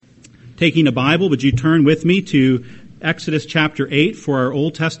taking a Bible, would you turn with me to Exodus chapter 8 for our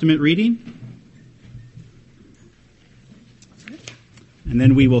Old Testament reading? And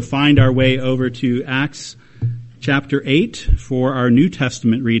then we will find our way over to Acts chapter 8 for our New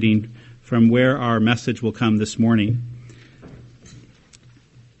Testament reading, from where our message will come this morning.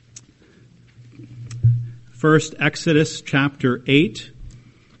 First, Exodus chapter 8.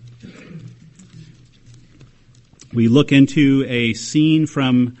 We look into a scene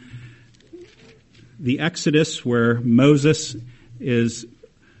from the Exodus where Moses is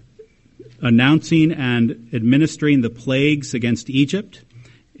announcing and administering the plagues against Egypt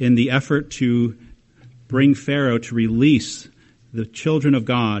in the effort to bring Pharaoh to release the children of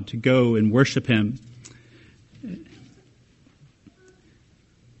God to go and worship him.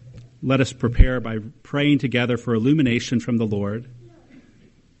 Let us prepare by praying together for illumination from the Lord.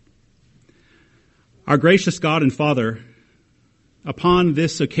 Our gracious God and Father, upon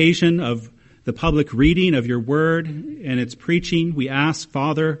this occasion of the public reading of your word and its preaching, we ask,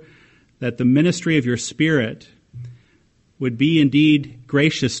 Father, that the ministry of your Spirit would be indeed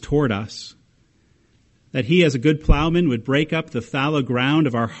gracious toward us, that he as a good plowman would break up the fallow ground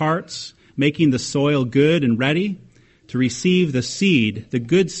of our hearts, making the soil good and ready to receive the seed, the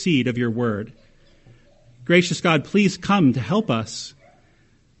good seed of your word. Gracious God, please come to help us.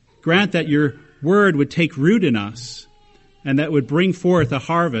 Grant that your word would take root in us and that would bring forth a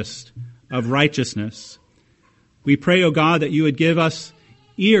harvest of righteousness. We pray, O God, that you would give us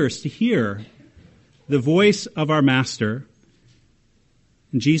ears to hear the voice of our Master.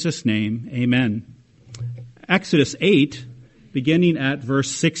 In Jesus' name, amen. Exodus 8, beginning at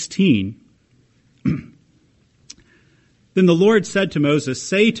verse 16. Then the Lord said to Moses,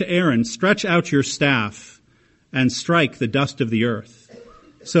 "Say to Aaron, stretch out your staff and strike the dust of the earth,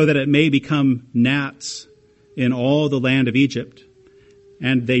 so that it may become gnats in all the land of Egypt."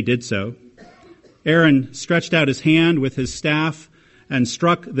 And they did so. Aaron stretched out his hand with his staff and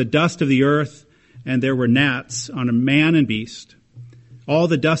struck the dust of the earth, and there were gnats on a man and beast. All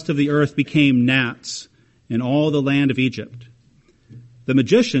the dust of the earth became gnats in all the land of Egypt. The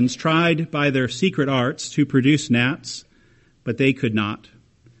magicians tried by their secret arts to produce gnats, but they could not.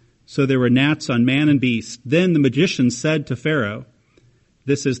 So there were gnats on man and beast. Then the magicians said to Pharaoh,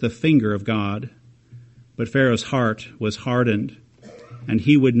 "This is the finger of God." But Pharaoh's heart was hardened, and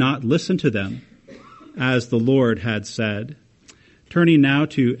he would not listen to them, as the Lord had said. Turning now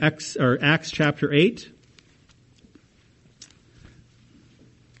to Acts chapter 8.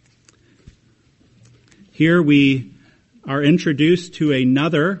 Here we are introduced to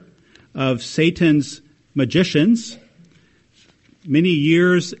another of Satan's magicians, many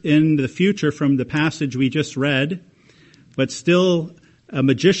years in the future from the passage we just read, but still a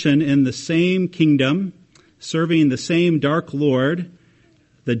magician in the same kingdom, serving the same dark lord,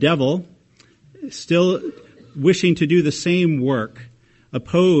 the devil, still wishing to do the same work,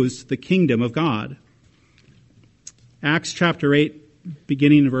 oppose the kingdom of God. Acts chapter 8,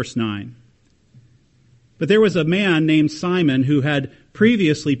 beginning in verse 9. But there was a man named Simon who had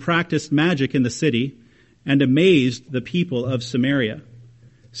previously practiced magic in the city and amazed the people of Samaria,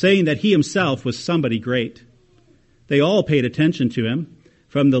 saying that he himself was somebody great. They all paid attention to him,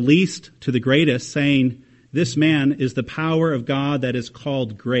 from the least to the greatest, saying, "This man is the power of God that is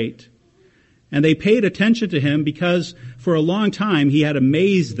called great." And they paid attention to him because for a long time he had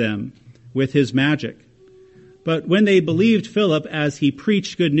amazed them with his magic. But when they believed Philip as he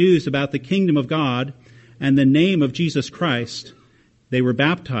preached good news about the kingdom of God and the name of Jesus Christ, they were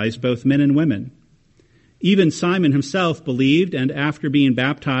baptized, both men and women. Even Simon himself believed, and after being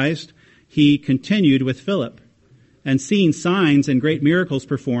baptized, he continued with Philip. And seeing signs and great miracles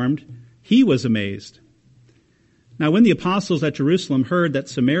performed, he was amazed. Now when the apostles at Jerusalem heard that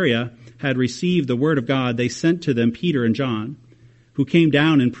Samaria had received the word of God, they sent to them Peter and John, who came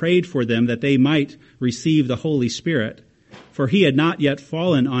down and prayed for them that they might receive the Holy Spirit. For he had not yet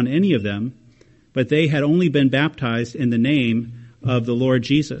fallen on any of them, but they had only been baptized in the name of the Lord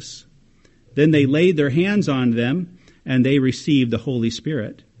Jesus. Then they laid their hands on them, and they received the Holy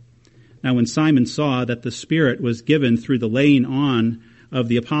Spirit. Now when Simon saw that the Spirit was given through the laying on of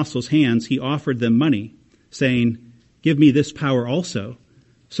the apostles' hands, he offered them money, saying, "Give me this power also,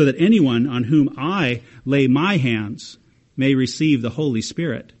 so that anyone on whom I lay my hands may receive the Holy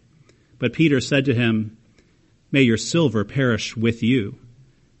Spirit." But Peter said to him, "May your silver perish with you,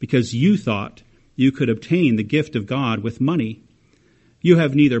 because you thought you could obtain the gift of God with money. You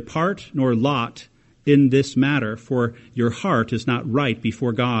have neither part nor lot in this matter, for your heart is not right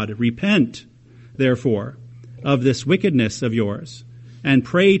before God. Repent, therefore, of this wickedness of yours, and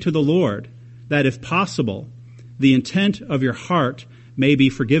pray to the Lord, that if possible, the intent of your heart may be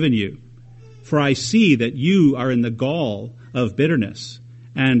forgiven you, For I see that you are in the gall of bitterness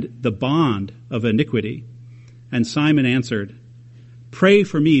and the bond of iniquity. And Simon answered, Pray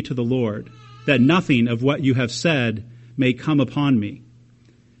for me to the Lord, that nothing of what you have said may come upon me.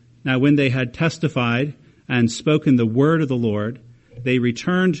 Now when they had testified and spoken the word of the Lord, they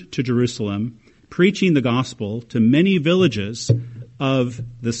returned to Jerusalem, preaching the gospel to many villages of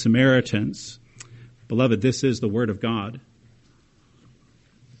the Samaritans. Beloved, this is the word of God.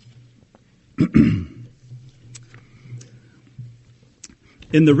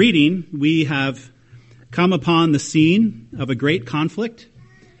 In the reading, we have come upon the scene of a great conflict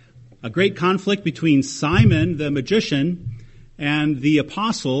between Simon the magician and the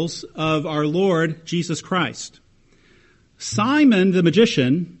apostles of our Lord Jesus Christ. Simon the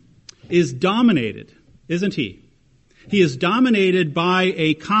magician is dominated, isn't he? He is dominated by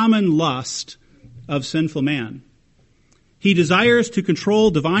a common lust of sinful man. He desires to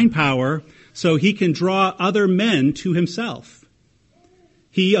control divine power so he can draw other men to himself.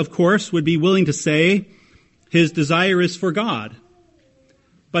 He, of course, would be willing to say his desire is for God.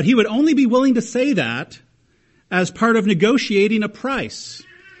 But he would only be willing to say that as part of negotiating a price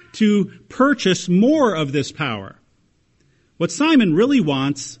to purchase more of this power. What Simon really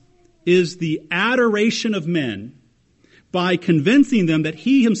wants is the adoration of men by convincing them that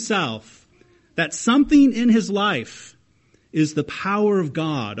he himself, that something in his life is the power of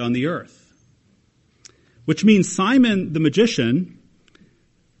God on the earth. Which means Simon the magician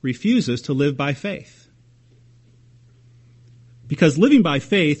refuses to live by faith. Because living by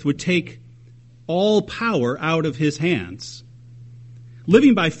faith would take all power out of his hands.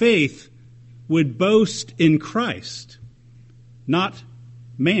 Living by faith would boast in Christ, not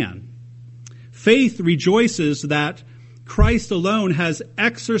man. Faith rejoices that Christ alone has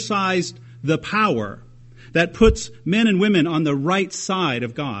exercised the power that puts men and women on the right side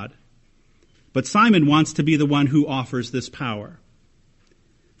of God. But Simon wants to be the one who offers this power.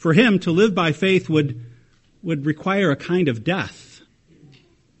 For him, to live by faith would require a kind of death.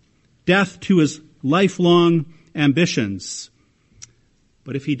 Death to his lifelong ambitions.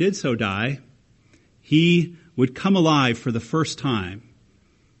 But if he did so die, he would come alive for the first time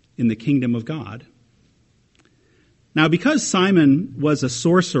in the kingdom of God. Now, because Simon was a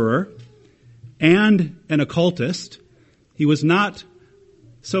sorcerer and an occultist, he was not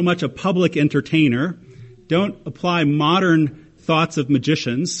so much a public entertainer. Don't apply modern thoughts of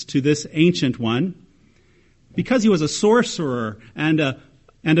magicians to this ancient one. Because he was a sorcerer and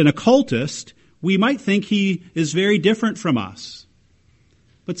an occultist, we might think he is very different from us.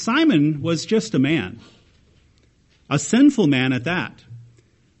 But Simon was just a man, a sinful man at that,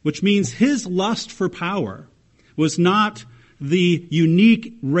 which means his lust for power was not the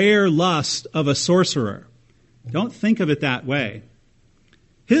unique, rare lust of a sorcerer. Don't think of it that way.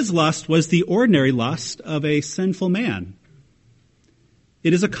 His lust was the ordinary lust of a sinful man.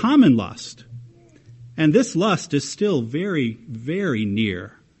 It is a common lust. And this lust is still very, very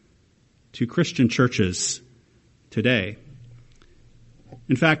near to Christian churches today.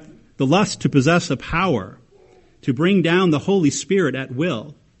 In fact, the lust to possess a power, to bring down the Holy Spirit at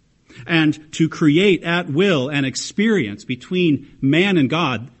will, and to create at will an experience between man and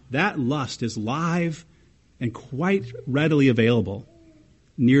God, that lust is live and quite readily available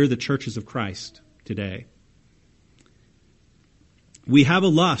near the churches of Christ today. We have a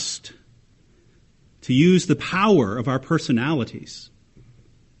lust to use the power of our personalities.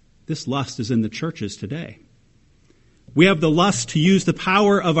 This lust is in the churches today. We have the lust to use the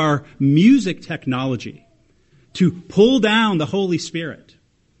power of our music technology to pull down the Holy Spirit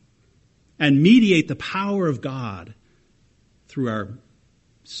and mediate the power of God through our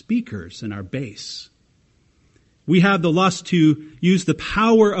speakers and our bass. We have the lust to use the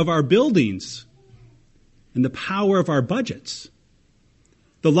power of our buildings and the power of our budgets.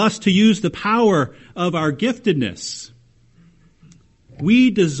 The lust to use the power of our giftedness. We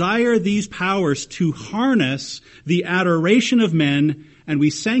desire these powers to harness the adoration of men, and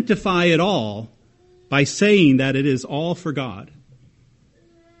we sanctify it all by saying that it is all for God.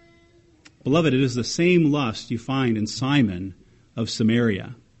 Beloved, it is the same lust you find in Simon of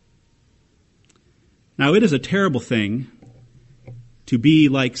Samaria. Now, it is a terrible thing to be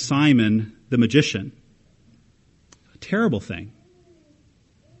like Simon the magician. A terrible thing.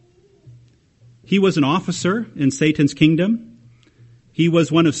 He was an officer in Satan's kingdom. He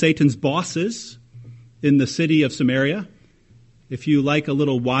was one of Satan's bosses in the city of Samaria. If you like a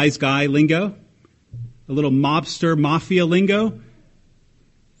little wise guy lingo, a little mobster mafia lingo,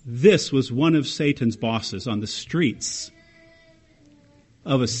 this was one of Satan's bosses on the streets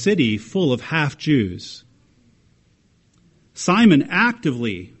of a city full of half-Jews. Simon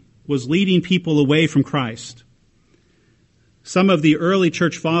actively was leading people away from Christ. Some of the early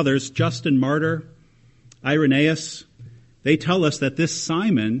church fathers, Justin Martyr, Irenaeus, they tell us that this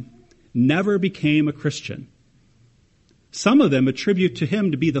Simon never became a Christian. Some of them attribute to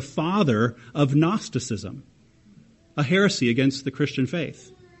him to be the father of Gnosticism, a heresy against the Christian faith.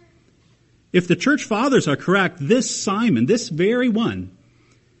 If the church fathers are correct, this Simon, this very one,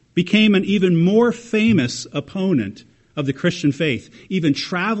 became an even more famous opponent of the Christian faith, even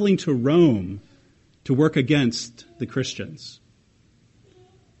traveling to Rome to work against the Christians.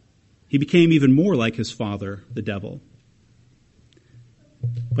 He became even more like his father, the devil.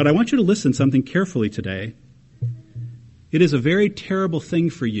 But I want you to listen something carefully today. It is a very terrible thing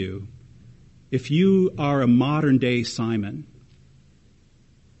for you if you are a modern-day Simon.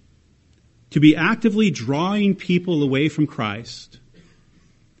 To be actively drawing people away from Christ,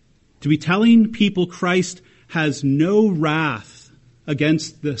 to be telling people Christ has no wrath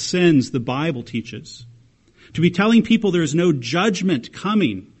against the sins the Bible teaches, to be telling people there is no judgment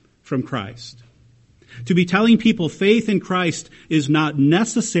coming from Christ, to be telling people faith in Christ is not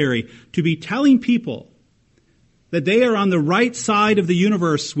necessary, to be telling people that they are on the right side of the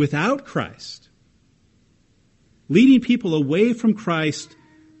universe without Christ, leading people away from Christ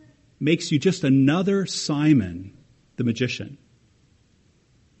makes you just another Simon the magician,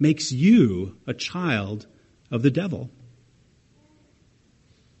 makes you a child of the devil.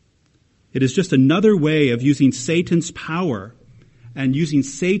 It is just another way of using Satan's power and using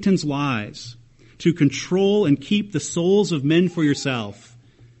Satan's lies to control and keep the souls of men for yourself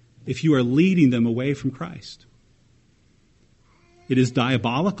if you are leading them away from Christ. It is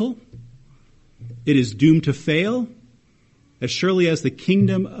diabolical. It is doomed to fail, as surely as the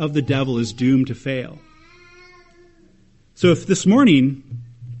kingdom of the devil is doomed to fail. So if this morning,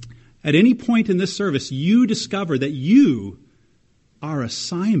 at any point in this service, you discover that you are a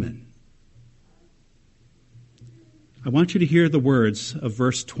Simon, I want you to hear the words of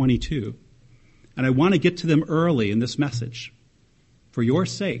verse 22. And I want to get to them early in this message, for your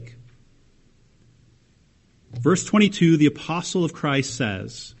sake. Verse 22, the apostle of Christ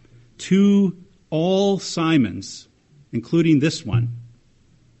says, to all Simons, including this one,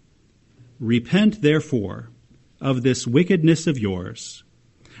 repent therefore of this wickedness of yours,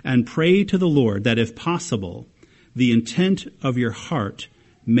 and pray to the Lord that if possible, the intent of your heart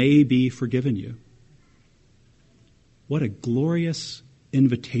may be forgiven you. What a glorious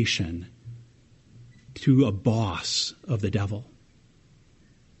invitation to a boss of the devil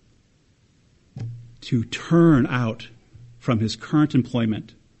to turn out from his current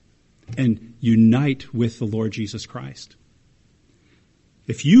employment and unite with the Lord Jesus Christ.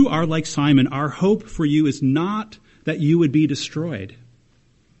 If you are like Simon, our hope for you is not that you would be destroyed,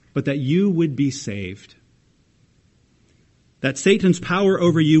 but that you would be saved. That Satan's power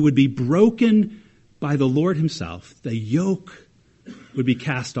over you would be broken by the Lord himself. The yoke would be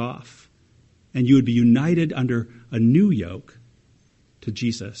cast off, and you would be united under a new yoke to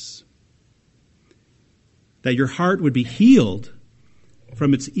Jesus. That your heart would be healed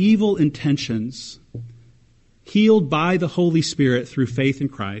from its evil intentions, healed by the Holy Spirit through faith in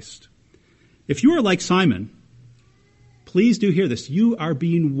Christ. If you are like Simon, please do hear this. You are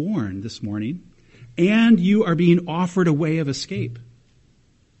being warned this morning, and you are being offered a way of escape.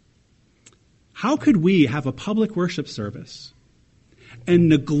 How could we have a public worship service and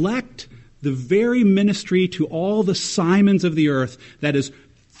neglect the very ministry to all the Simons of the earth that is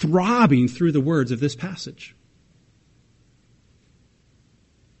throbbing through the words of this passage?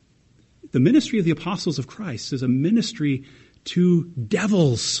 The ministry of the apostles of Christ is a ministry to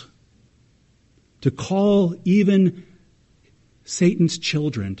devils, to call even Satan's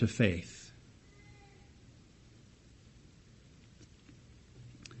children to faith.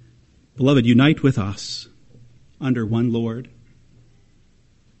 Beloved, unite with us under one Lord,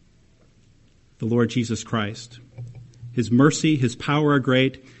 the Lord Jesus Christ. His mercy, his power are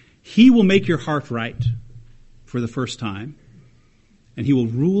great. He will make your heart right for the first time, and he will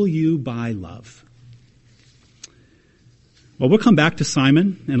rule you by love. Well, we'll come back to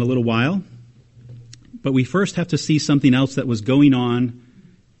Simon in a little while, but we first have to see something else that was going on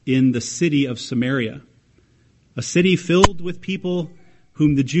in the city of Samaria, a city filled with people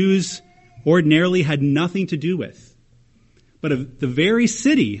whom the Jews ordinarily had nothing to do with. But of the very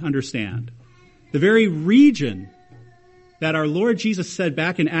city, understand, the very region that our Lord Jesus said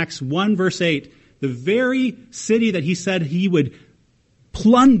back in Acts 1 verse 8, the very city that he said he would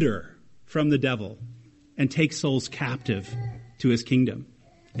plunder from the devil and take souls captive to his kingdom.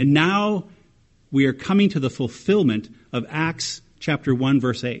 And now we are coming to the fulfillment of Acts chapter 1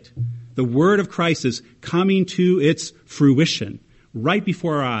 verse 8. The word of Christ is coming to its fruition. right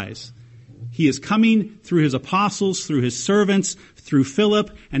before our eyes. He is coming through his apostles, through his servants, through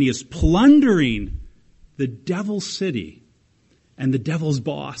Philip, and he is plundering the devil's city and the devil's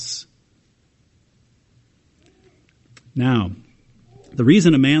boss. Now, the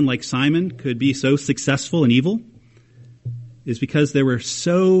reason a man like Simon could be so successful and evil is because there were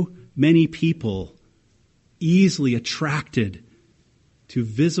so many people easily attracted to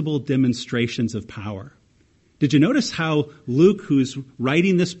visible demonstrations of power. Did you notice how Luke, who's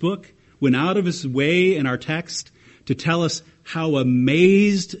writing this book, went out of his way in our text to tell us how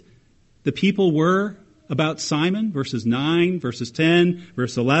amazed the people were about Simon? Verses 9, verses 10,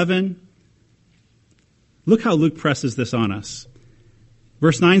 verse 11. Look how Luke presses this on us.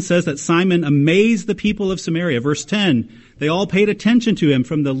 Verse 9 says that Simon amazed the people of Samaria. Verse 10, they all paid attention to him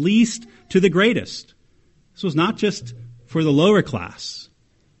from the least to the greatest. This was not just for the lower class.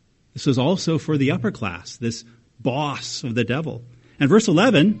 This was also for the upper class, this boss of the devil. And verse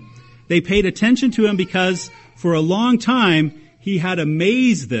 11, they paid attention to him because for a long time he had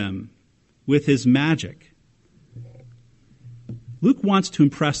amazed them with his magic. Luke wants to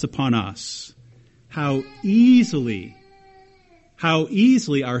impress upon us how easily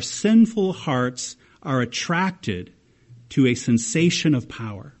our sinful hearts are attracted to a sensation of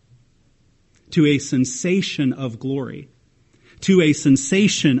power, to a sensation of glory, to a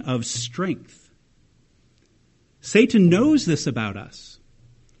sensation of strength. Satan knows this about us,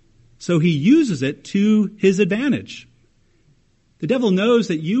 so he uses it to his advantage. The devil knows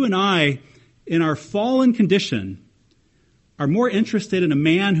that you and I, in our fallen condition, are more interested in a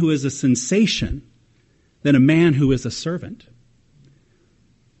man who is a sensation than a man who is a servant.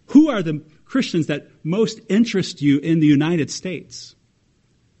 Who are the Christians that most interest you in the United States?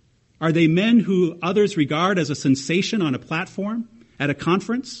 Are they men who others regard as a sensation on a platform at a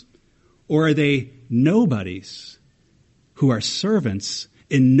conference? Or are they nobodies who are servants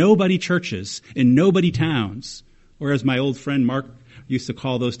in nobody churches, in nobody towns? Or as my old friend Mark used to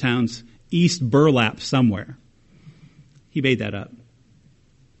call those towns, East Burlap somewhere. He made that up.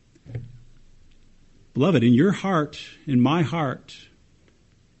 Beloved, in your heart, in my heart,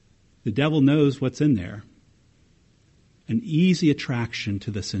 the devil knows what's in there. An easy attraction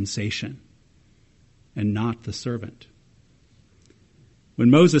to the sensation and not the servant. When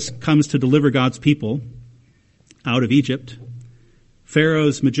Moses comes to deliver God's people out of Egypt,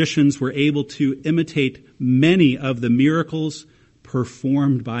 Pharaoh's magicians were able to imitate many of the miracles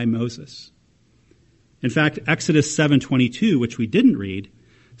performed by Moses. In fact, Exodus 7:22, which we didn't read,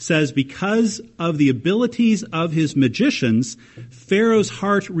 says because of the abilities of his magicians, Pharaoh's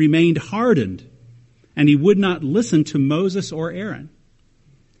heart remained hardened, and he would not listen to Moses or Aaron.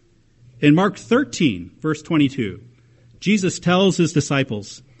 In Mark 13, verse 22, Jesus tells his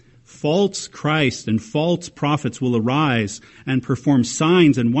disciples, false Christ and false prophets will arise and perform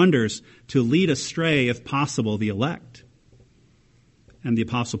signs and wonders to lead astray, if possible, the elect. And the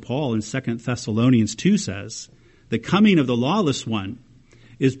Apostle Paul in 2 Thessalonians 2 says, the coming of the lawless one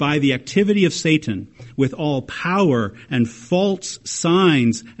is by the activity of Satan with all power and false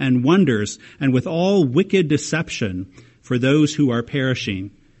signs and wonders and with all wicked deception for those who are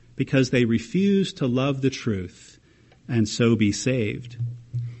perishing because they refuse to love the truth and so be saved.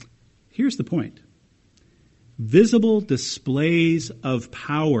 Here's the point. Visible displays of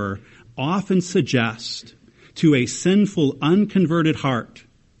power often suggest to a sinful, unconverted heart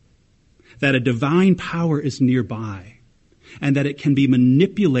that a divine power is nearby and that it can be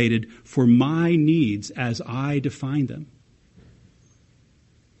manipulated for my needs as I define them.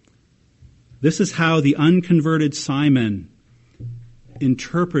 This is how the unconverted Simon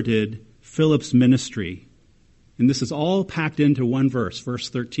interpreted Philip's ministry. And this is all packed into one verse, verse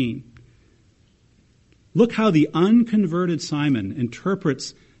 13. Look how the unconverted Simon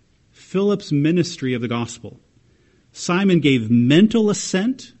interprets Philip's ministry of the gospel. Simon gave mental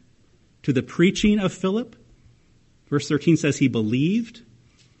assent to the preaching of Philip. Verse 13 says he believed.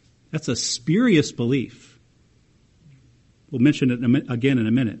 That's a spurious belief. We'll mention it again in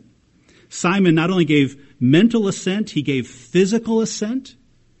a minute. Simon not only gave mental assent, he gave physical assent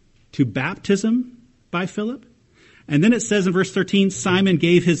to baptism by Philip. And then it says in verse 13, Simon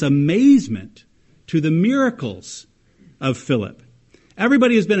gave his amazement to the miracles of Philip.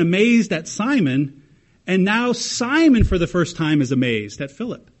 Everybody has been amazed at Simon, and now Simon for the first time is amazed at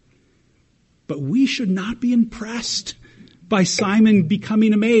Philip. But we should not be impressed by Simon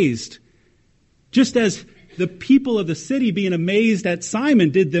becoming amazed. Just as the people of the city being amazed at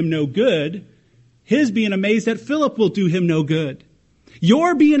Simon did them no good, his being amazed at Philip will do him no good.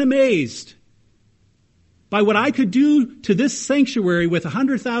 Your being amazed by what I could do to this sanctuary with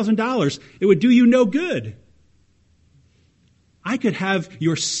 $100,000, it would do you no good. I could have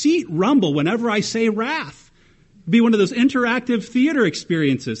your seat rumble whenever I say wrath. It'd be one of those interactive theater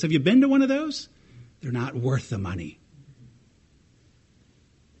experiences. Have you been to one of those? They're not worth the money.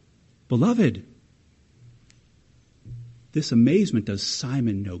 Beloved, this amazement does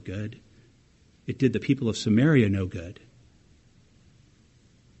Simon no good. It did the people of Samaria no good.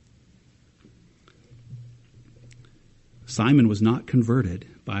 Simon was not converted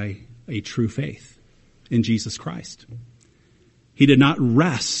by a true faith in Jesus Christ. He did not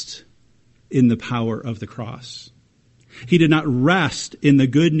rest in the power of the cross. He did not rest in the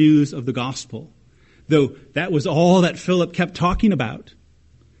good news of the gospel, though that was all that Philip kept talking about.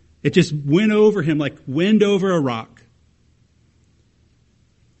 It just went over him like wind over a rock.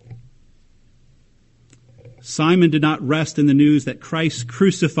 Simon did not rest in the news that Christ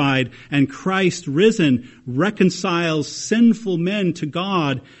crucified and Christ risen reconciles sinful men to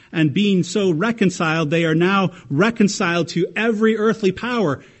God, and being so reconciled, they are now reconciled to every earthly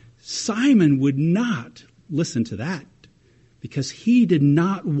power. Simon would not listen to that because he did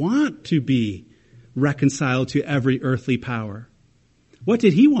not want to be reconciled to every earthly power. What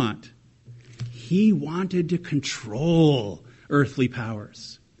did he want? He wanted to control earthly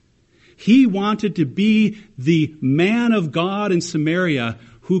powers. He wanted to be the man of God in Samaria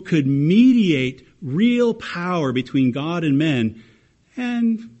who could mediate real power between God and men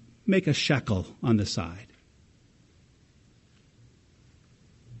and make a shekel on the side.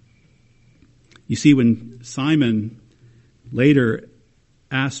 You see, when Simon later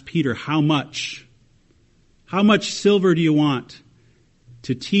asked Peter, how much silver do you want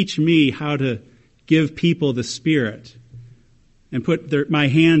to teach me how to give people the Spirit and put my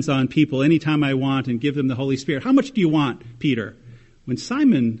hands on people anytime I want and give them the Holy Spirit? How much do you want, Peter? When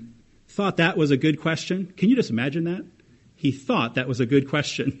Simon thought that was a good question, can you just imagine that? He thought that was a good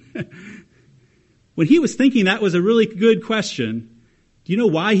question. When he was thinking that was a really good question, do you know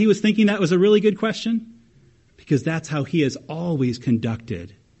why he was thinking that was a really good question? Because that's how he has always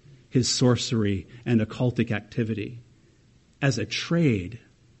conducted his sorcery and occultic activity, as a trade,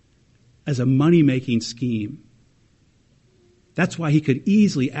 as a money-making scheme. That's why he could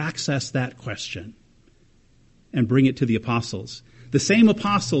easily access that question and bring it to the apostles. The same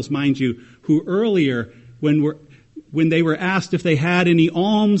apostles, mind you, who earlier, when they were asked if they had any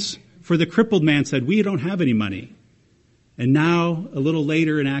alms for the crippled man, said, we don't have any money. And now, a little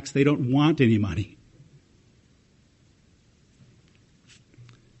later in Acts, they don't want any money.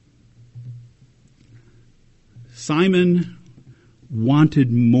 Simon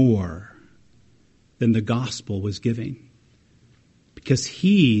wanted more than the gospel was giving, because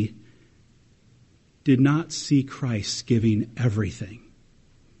he did not see Christ giving everything.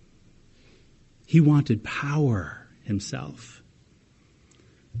 He wanted power himself.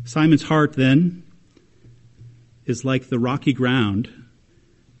 Simon's heart, then, is like the rocky ground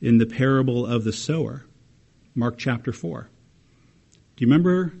in the parable of the sower, Mark chapter 4. Do you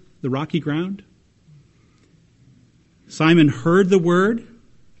remember the rocky ground? Simon heard the word.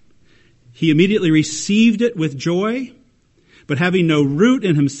 He immediately received it with joy. But having no root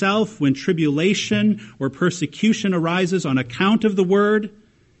in himself, when tribulation or persecution arises on account of the word,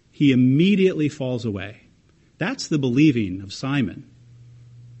 he immediately falls away. That's the believing of Simon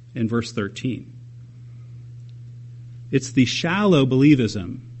in verse 13. It's the shallow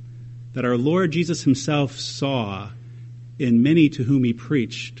believism that our Lord Jesus himself saw in many to whom he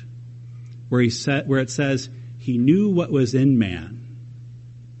preached, where it says he knew what was in man,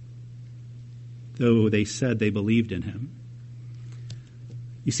 though they said they believed in him.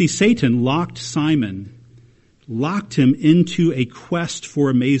 You see, Satan locked Simon, locked him into a quest for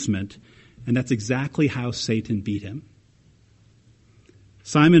amazement, and that's exactly how Satan beat him.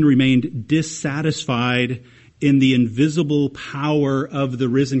 Simon remained dissatisfied in the invisible power of the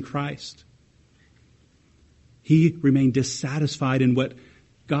risen Christ. He remained dissatisfied in what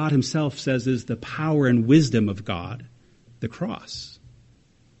God himself says is the power and wisdom of God, the cross.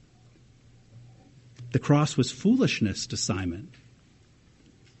 The cross was foolishness to Simon.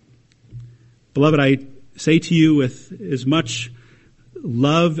 Beloved, I say to you with as much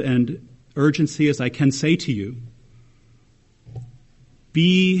love and urgency as I can say to you,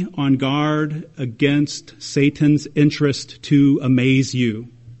 be on guard against Satan's interest to amaze you.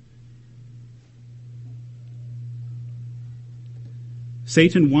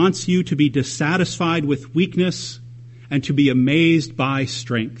 Satan wants you to be dissatisfied with weakness and to be amazed by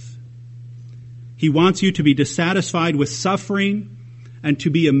strength. He wants you to be dissatisfied with suffering and to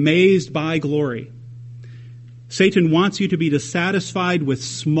be amazed by glory. Satan wants you to be dissatisfied with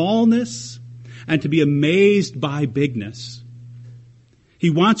smallness and to be amazed by bigness. He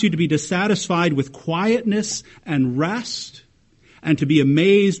wants you to be dissatisfied with quietness and rest and to be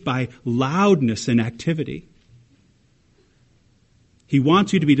amazed by loudness and activity. He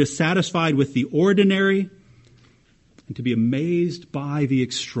wants you to be dissatisfied with the ordinary and to be amazed by the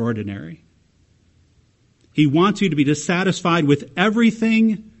extraordinary. He wants you to be dissatisfied with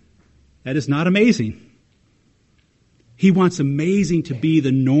everything that is not amazing. He wants amazing to be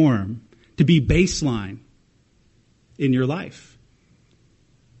the norm, to be baseline in your life.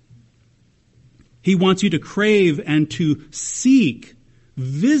 He wants you to crave and to seek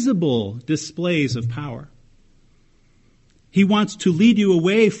visible displays of power. He wants to lead you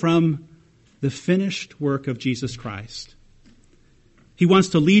away from the finished work of Jesus Christ. He wants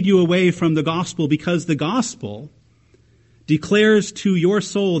to lead you away from the gospel because the gospel declares to your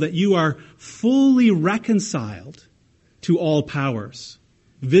soul that you are fully reconciled to all powers,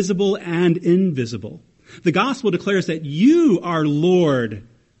 visible and invisible. The gospel declares that you are Lord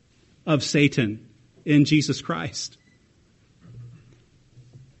of Satan in Jesus Christ.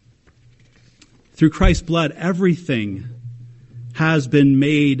 Through Christ's blood, everything has been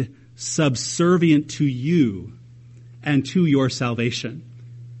made subservient to you and to your salvation.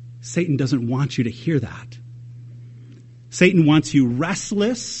 Satan doesn't want you to hear that. Satan wants you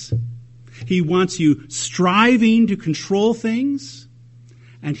restless. He wants you striving to control things.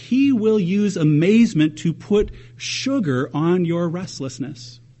 And he will use amazement to put sugar on your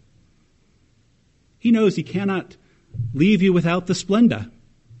restlessness. He knows he cannot leave you without the Splenda.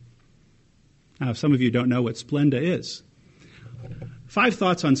 Now, some of you don't know what Splenda is. 5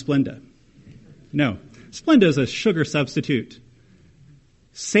 thoughts on Splenda. No, Splenda is a sugar substitute.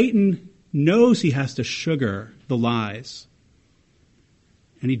 Satan knows he has to sugar the lies,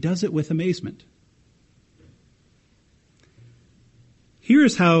 and he does it with amazement.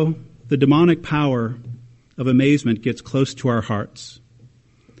 Here's how the demonic power of amazement gets close to our hearts.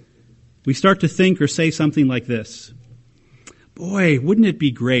 We start to think or say something like this: boy, wouldn't it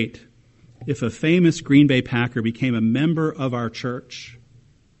be great if a famous Green Bay Packer became a member of our church?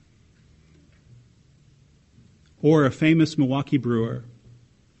 Or a famous Milwaukee Brewer?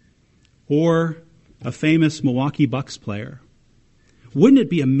 Or a famous Milwaukee Bucks player? Wouldn't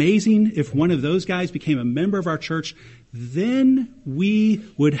it be amazing if one of those guys became a member of our church? Then we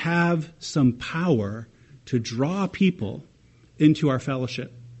would have some power to draw people into our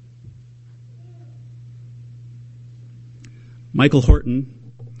fellowship. Michael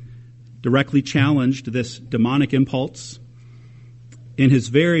Horton directly challenged this demonic impulse in his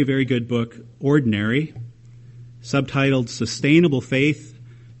very, very good book, Ordinary, subtitled Sustainable Faith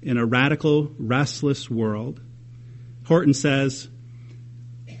in a Radical, Restless World. Horton says,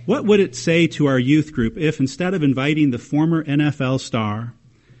 what would it say to our youth group if instead of inviting the former NFL star,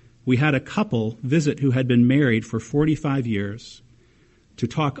 we had a couple visit who had been married for 45 years to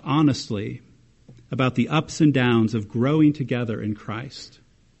talk honestly about the ups and downs of growing together in Christ?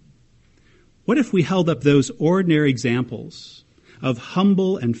 What if we held up those ordinary examples of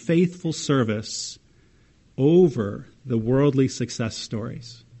humble and faithful service over the worldly success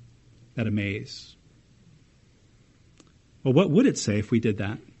stories that amaze? Well, what would it say if we did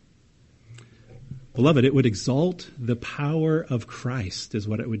that? Beloved, it would exalt the power of Christ, is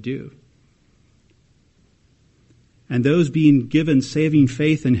what it would do. And those being given saving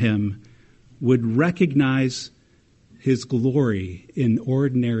faith in him would recognize his glory in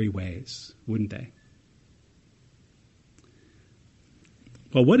ordinary ways, wouldn't they?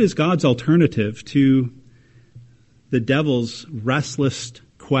 Well, what is God's alternative to the devil's restless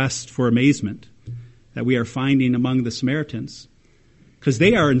quest for amazement that we are finding among the Samaritans? Because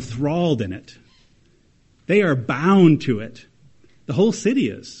they are enthralled in it. They are bound to it. The whole city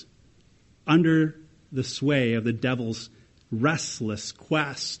is under the sway of the devil's restless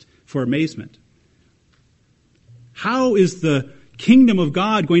quest for amazement. How is the kingdom of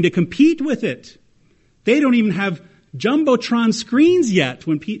God going to compete with it? They don't even have Jumbotron screens yet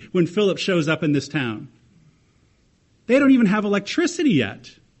when Philip shows up in this town. They don't even have electricity yet.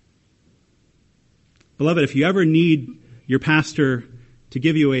 Beloved, if you ever need your pastor to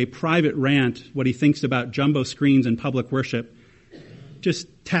give you a private rant, what he thinks about jumbo screens and public worship, just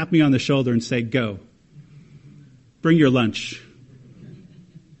tap me on the shoulder and say, go. Bring your lunch.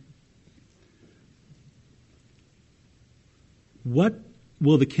 What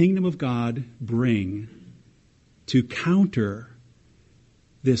will the kingdom of God bring to counter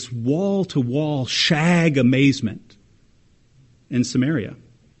this wall-to-wall shag amazement in Samaria?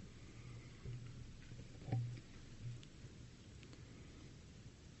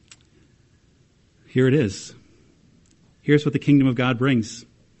 Here it is. Here's what the kingdom of God brings.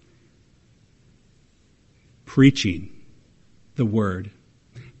 Preaching the word.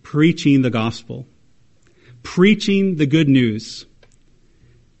 Preaching the gospel. Preaching the good news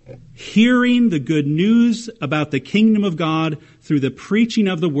hearing the good news about the kingdom of God through the preaching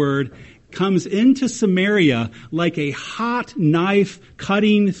of the word comes into Samaria like a hot knife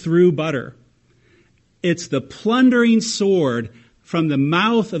cutting through butter. It's the plundering sword from the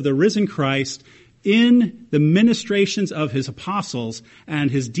mouth of the risen Christ in the ministrations of his apostles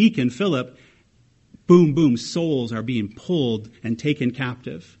and his deacon Philip. Boom, boom, souls are being pulled and taken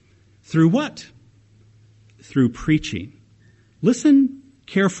captive. Through what? Through preaching. Listen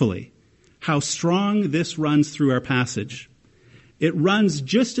carefully how strong this runs through our passage. It runs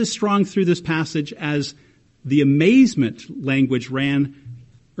just as strong through this passage as the amazement language ran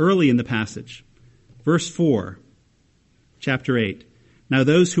early in the passage. Verse 4, chapter 8. Now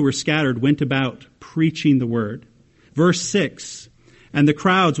those who were scattered went about preaching the word. Verse 6. And the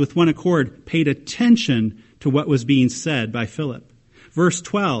crowds with one accord paid attention to what was being said by Philip. Verse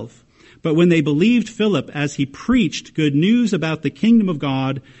 12. But when they believed Philip as he preached good news about the kingdom of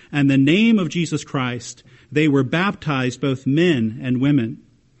God and the name of Jesus Christ, they were baptized, both men and women.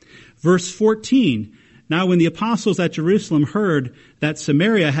 Verse 14. Now when the apostles at Jerusalem heard that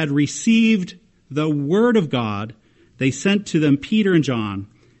Samaria had received the word of God, they sent to them Peter and John,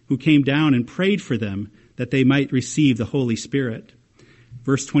 who came down and prayed for them that they might receive the Holy Spirit.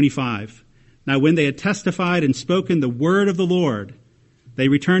 Verse 25. Now when they had testified and spoken the word of the Lord, they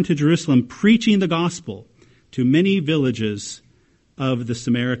returned to Jerusalem, preaching the gospel to many villages of the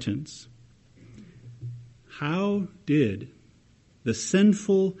Samaritans. How did the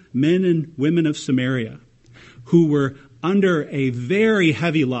sinful men and women of Samaria, who were under a very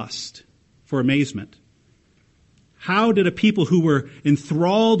heavy lust for amazement, how did a people who were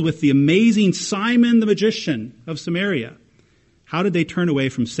enthralled with the amazing Simon the magician of Samaria, how did they turn away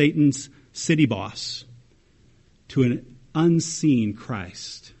from Satan's city boss to an unseen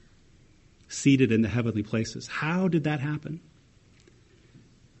Christ seated in the heavenly places? How did that happen?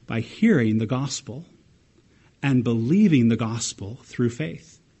 By hearing the gospel and believing the gospel through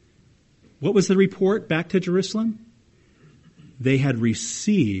faith. What was the report back to Jerusalem? They had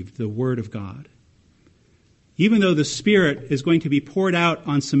received the word of God. Even though the Spirit is going to be poured out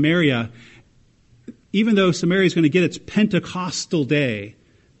on Samaria, even though Samaria is going to get its Pentecostal day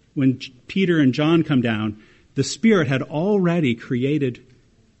when Peter and John come down, the Spirit had already created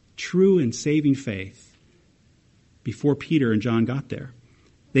true and saving faith before Peter and John got there.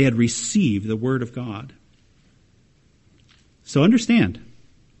 They had received the word of God. So understand,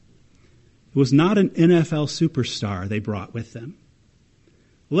 it was not an NFL superstar they brought with them.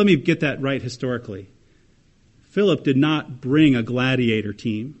 Well, let me get that right historically. Philip did not bring a gladiator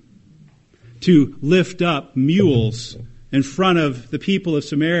team to lift up mules in front of the people of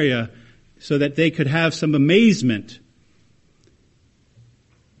Samaria so that they could have some amazement.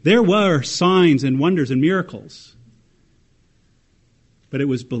 There were signs and wonders and miracles, but it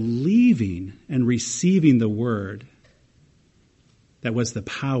was believing and receiving the word that was the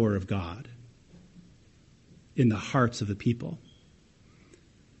power of God in the hearts of the people.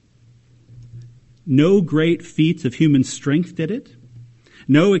 No great feats of human strength did it.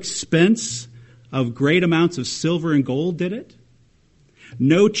 No expense of great amounts of silver and gold did it.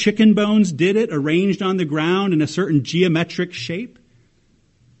 No chicken bones did it, arranged on the ground in a certain geometric shape.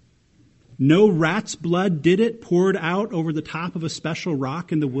 No rat's blood did it, poured out over the top of a special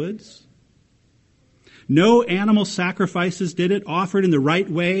rock in the woods. No animal sacrifices did it, offered in the right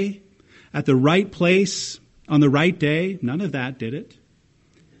way, at the right place, on the right day. None of that did it.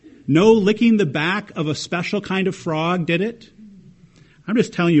 No licking the back of a special kind of frog did it. I'm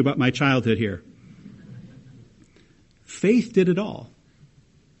just telling you about my childhood here. Faith did it all.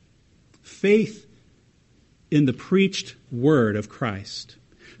 Faith in the preached word of Christ.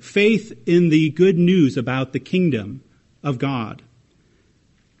 Faith in the good news about the kingdom of God.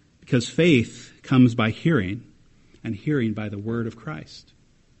 Because faith comes by hearing, and hearing by the word of Christ.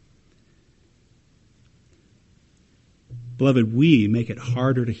 Beloved, we make it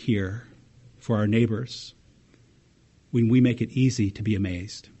harder to hear for our neighbors when we make it easy to be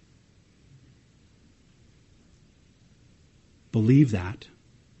amazed. Believe that.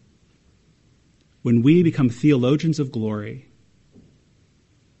 When we become theologians of glory,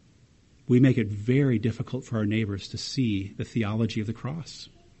 we make it very difficult for our neighbors to see the theology of the cross.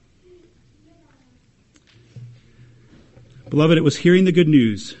 Beloved, it was hearing the good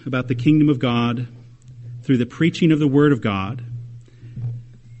news about the kingdom of God through the preaching of the word of God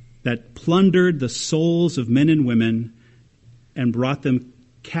that plundered the souls of men and women and brought them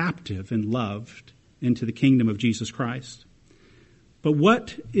captive and loved into the kingdom of Jesus Christ. But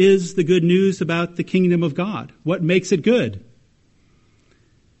what is the good news about the kingdom of God? What makes it good?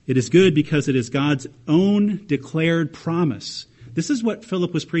 It is good because it is God's own declared promise This is what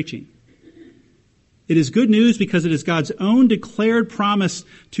Philip was preaching. It is good news because it is God's own declared promise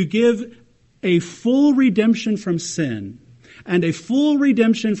to give a full redemption from sin, and a full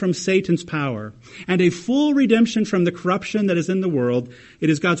redemption from Satan's power, and a full redemption from the corruption that is in the world. It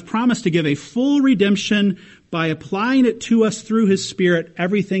is God's promise to give a full redemption by applying it to us through His Spirit,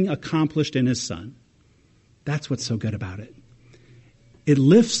 everything accomplished in His Son. That's what's so good about it. It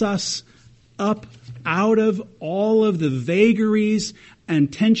lifts us up out of all of the vagaries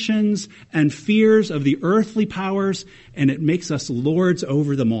and tensions and fears of the earthly powers, and it makes us lords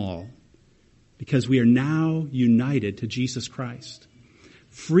over them all, because we are now united to Jesus Christ,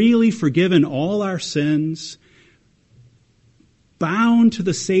 freely forgiven all our sins, bound to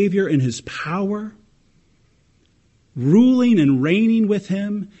the Savior in His power, ruling and reigning with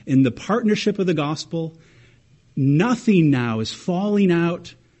Him in the partnership of the gospel. Nothing now is falling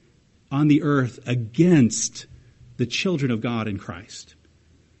out on the earth against the children of God in Christ.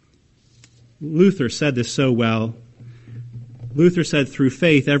 Luther said this so well. Luther said, through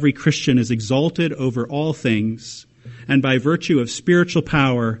faith, every Christian is exalted over all things, and by virtue of spiritual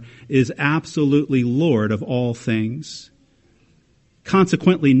power is absolutely Lord of all things.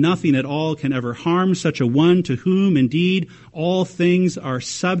 Consequently, nothing at all can ever harm such a one, to whom, indeed, all things are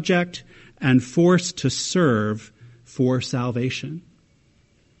subject and forced to serve for salvation.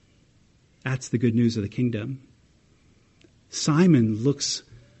 That's the good news of the kingdom. Simon looks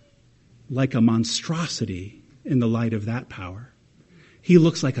like a monstrosity in the light of that power. He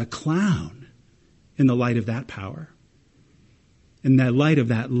looks like a clown in the light of that power. In the light of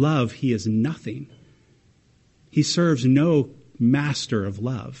that love, he is nothing. He serves no master of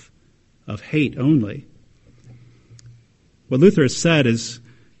love, of hate only. What Luther has said is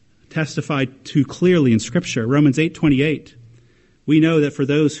testified to clearly in Scripture. Romans 8:28. We know that for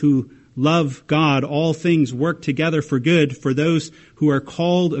those who love God, all things work together for good for those who are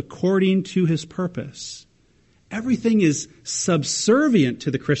called according to His purpose. Everything is subservient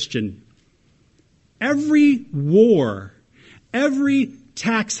to the Christian. Every war, every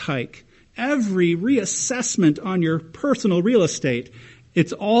tax hike, every reassessment on your personal real estate,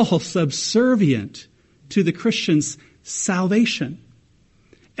 it's all subservient to the Christian's salvation.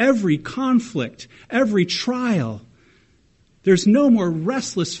 Every conflict, every trial, there's no more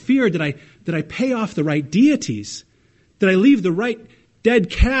restless fear that I pay off the right deities, that I leave the right dead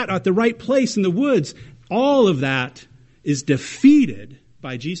cat at the right place in the woods. All of that is defeated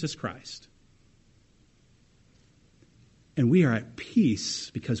by Jesus Christ. And we are at peace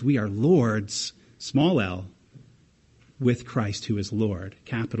because we are lords, small l, with Christ who is Lord,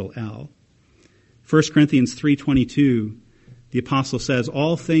 capital L. 1 Corinthians 3:22, the apostle says,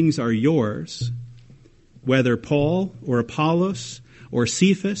 all things are yours, whether Paul or Apollos or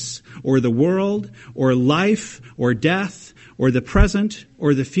Cephas or the world or life or death or the present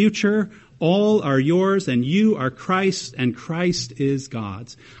or the future, all are yours, and you are Christ, and Christ is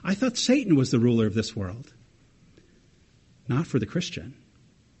God's. I thought Satan was the ruler of this world. Not for the Christian.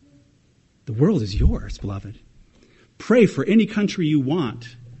 The world is yours, beloved. Pray for any country you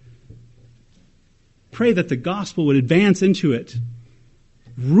want. Pray that the gospel would advance into it.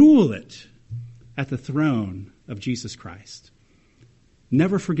 Rule it at the throne of Jesus Christ.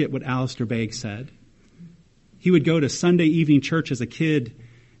 Never forget what Alistair Begg said. He would go to Sunday evening church as a kid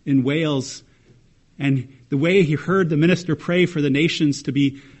in Wales, and the way he heard the minister pray for the nations to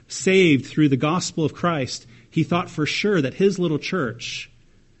be saved through the gospel of Christ, he thought for sure that his little church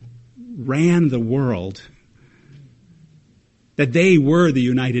ran the world, that they were the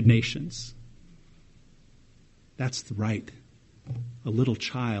United Nations. That's right. A little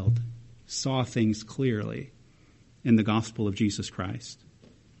child saw things clearly in the gospel of Jesus Christ.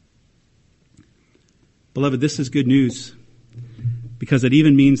 Beloved, this is good news because it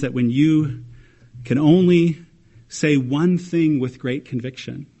even means that when you can only say one thing with great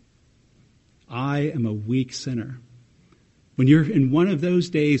conviction, I am a weak sinner. When you're in one of those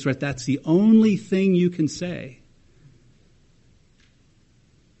days where that's the only thing you can say,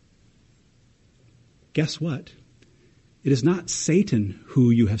 guess what? It is not Satan who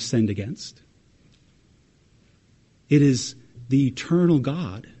you have sinned against. It is the eternal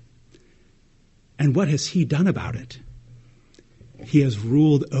God. And what has He done about it? He has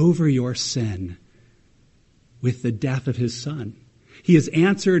ruled over your sin with the death of His Son. He has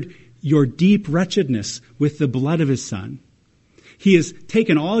answered your deep wretchedness with the blood of His Son. He has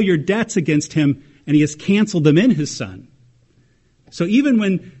taken all your debts against Him and He has canceled them in His Son. So even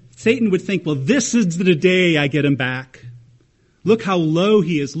when Satan would think, well, this is the day I get him back. Look how low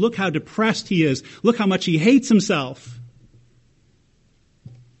he is. Look how depressed he is. Look how much he hates himself.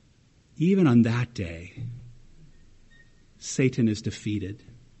 Even on that day, Satan is defeated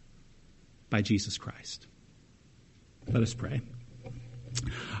by Jesus Christ. Let us pray.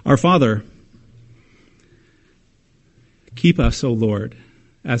 Our Father, keep us, O Lord,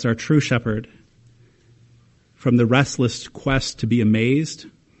 as our true shepherd, from the restless quest to be amazed.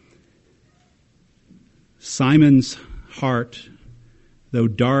 Simon's heart, though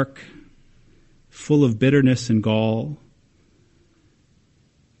dark, full of bitterness and gall,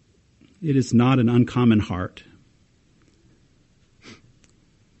 it is not an uncommon heart.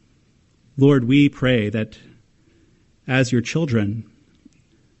 Lord, we pray that as your children,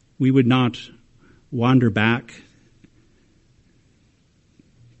 we would not wander back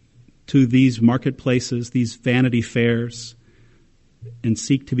to these marketplaces, these vanity fairs, and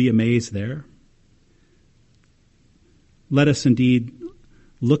seek to be amazed there. Let us indeed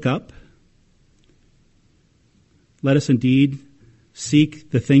look up. Let us indeed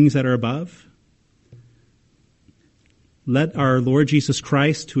seek the things that are above. Let our Lord Jesus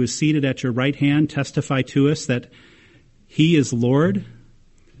Christ, who is seated at your right hand, testify to us that he is Lord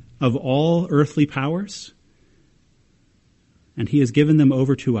of all earthly powers, and he has given them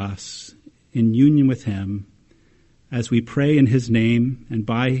over to us in union with him as we pray in his name and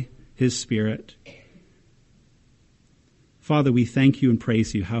by his Spirit. Father, we thank you and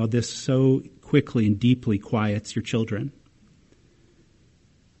praise you how this so quickly and deeply quiets your children.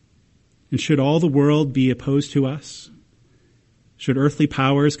 And should all the world be opposed to us, should earthly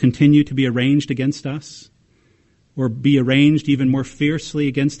powers continue to be arranged against us, or be arranged even more fiercely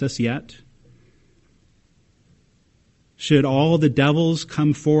against us yet, should all the devils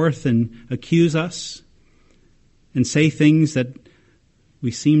come forth and accuse us and say things that we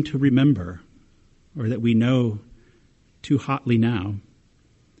seem to remember or that we know too hotly now,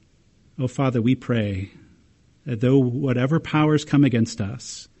 oh, Father, we pray that though whatever powers come against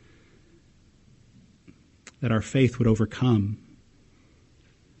us, that our faith would overcome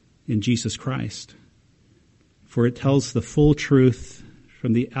in Jesus Christ. For it tells the full truth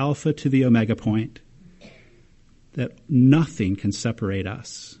from the Alpha to the Omega point that nothing can separate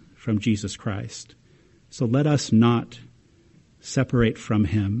us from Jesus Christ. So let us not separate from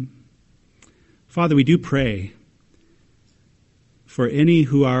him. Father, we do pray for any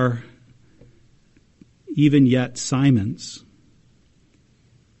who are even yet Simons,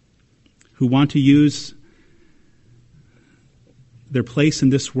 who want to use their place in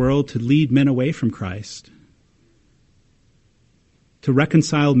this world to lead men away from Christ, to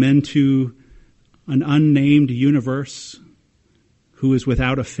reconcile men to an unnamed universe who is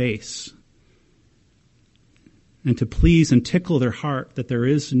without a face, and to please and tickle their heart that there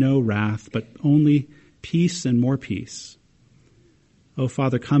is no wrath, but only peace and more peace. Oh,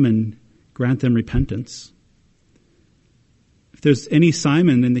 Father, come and grant them repentance. If there's any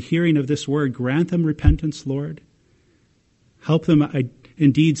Simon in the hearing of this word, grant them repentance, Lord. Help them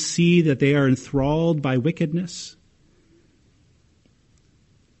indeed see that they are enthralled by wickedness.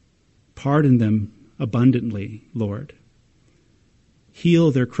 Pardon them abundantly, Lord.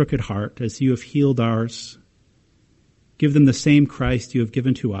 Heal their crooked heart as you have healed ours. Give them the same Christ you have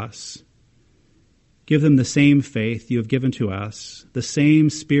given to us. Give them the same faith you have given to us, the same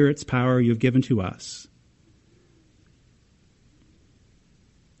Spirit's power you have given to us.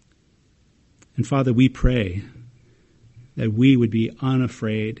 And Father, we pray that we would be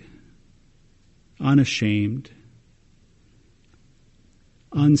unafraid, unashamed,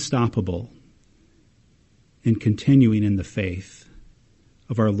 unstoppable in continuing in the faith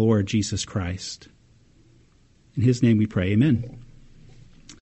of our Lord Jesus Christ. In his name we pray, amen.